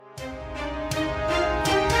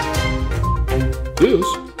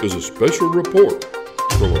This is a special report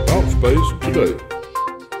from About Space Today.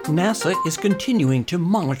 NASA is continuing to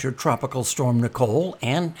monitor Tropical Storm Nicole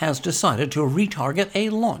and has decided to retarget a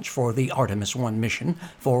launch for the Artemis 1 mission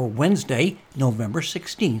for Wednesday, November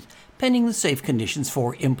 16th, pending the safe conditions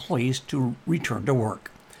for employees to return to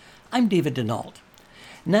work. I'm David Denault.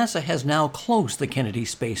 NASA has now closed the Kennedy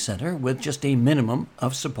Space Center with just a minimum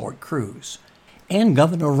of support crews. And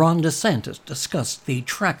Governor Ron DeSantis discussed the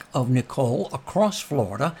track of Nicole across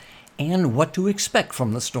Florida and what to expect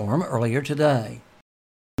from the storm earlier today.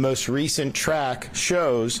 The most recent track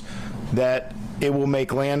shows that it will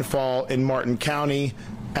make landfall in Martin County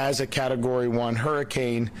as a Category 1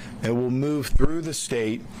 hurricane and will move through the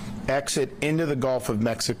state, exit into the Gulf of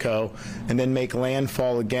Mexico, and then make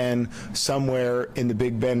landfall again somewhere in the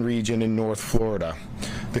Big Bend region in North Florida.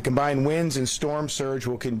 The combined winds and storm surge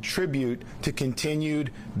will contribute to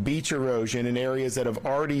continued beach erosion in areas that have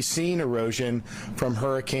already seen erosion from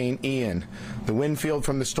Hurricane Ian. The wind field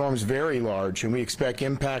from the storm is very large, and we expect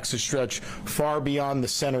impacts to stretch far beyond the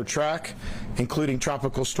center track, including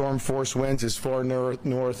tropical storm force winds as far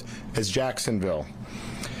north as Jacksonville.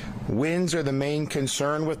 Winds are the main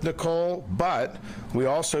concern with Nicole, but we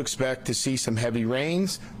also expect to see some heavy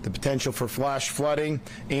rains, the potential for flash flooding,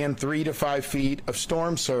 and 3 to 5 feet of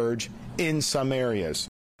storm surge in some areas.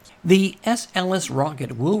 The SLS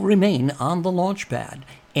rocket will remain on the launch pad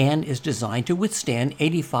and is designed to withstand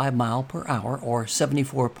 85 mile per hour or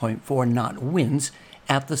 74.4 knot winds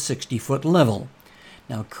at the 60-foot level.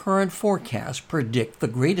 Now, current forecasts predict the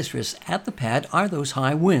greatest risks at the pad are those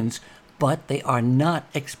high winds, but they are not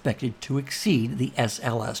expected to exceed the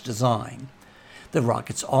SLS design. The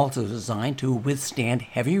rocket's also designed to withstand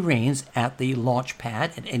heavy rains at the launch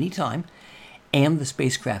pad at any time, and the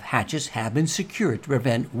spacecraft hatches have been secured to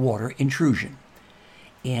prevent water intrusion.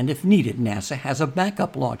 And if needed, NASA has a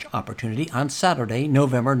backup launch opportunity on Saturday,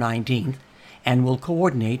 November 19th, and will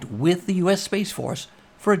coordinate with the U.S. Space Force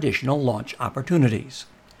for additional launch opportunities.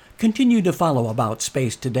 Continue to follow About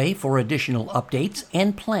Space Today for additional updates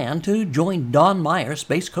and plan to join Don Meyer,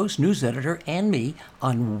 Space Coast News Editor, and me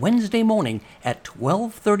on Wednesday morning at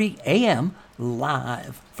 12:30 a.m.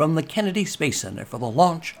 live from the Kennedy Space Center for the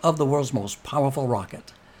launch of the world's most powerful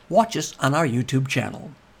rocket. Watch us on our YouTube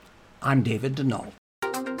channel. I'm David Denault.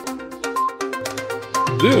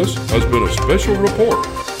 This has been a special report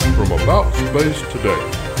from About Space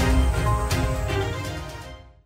Today.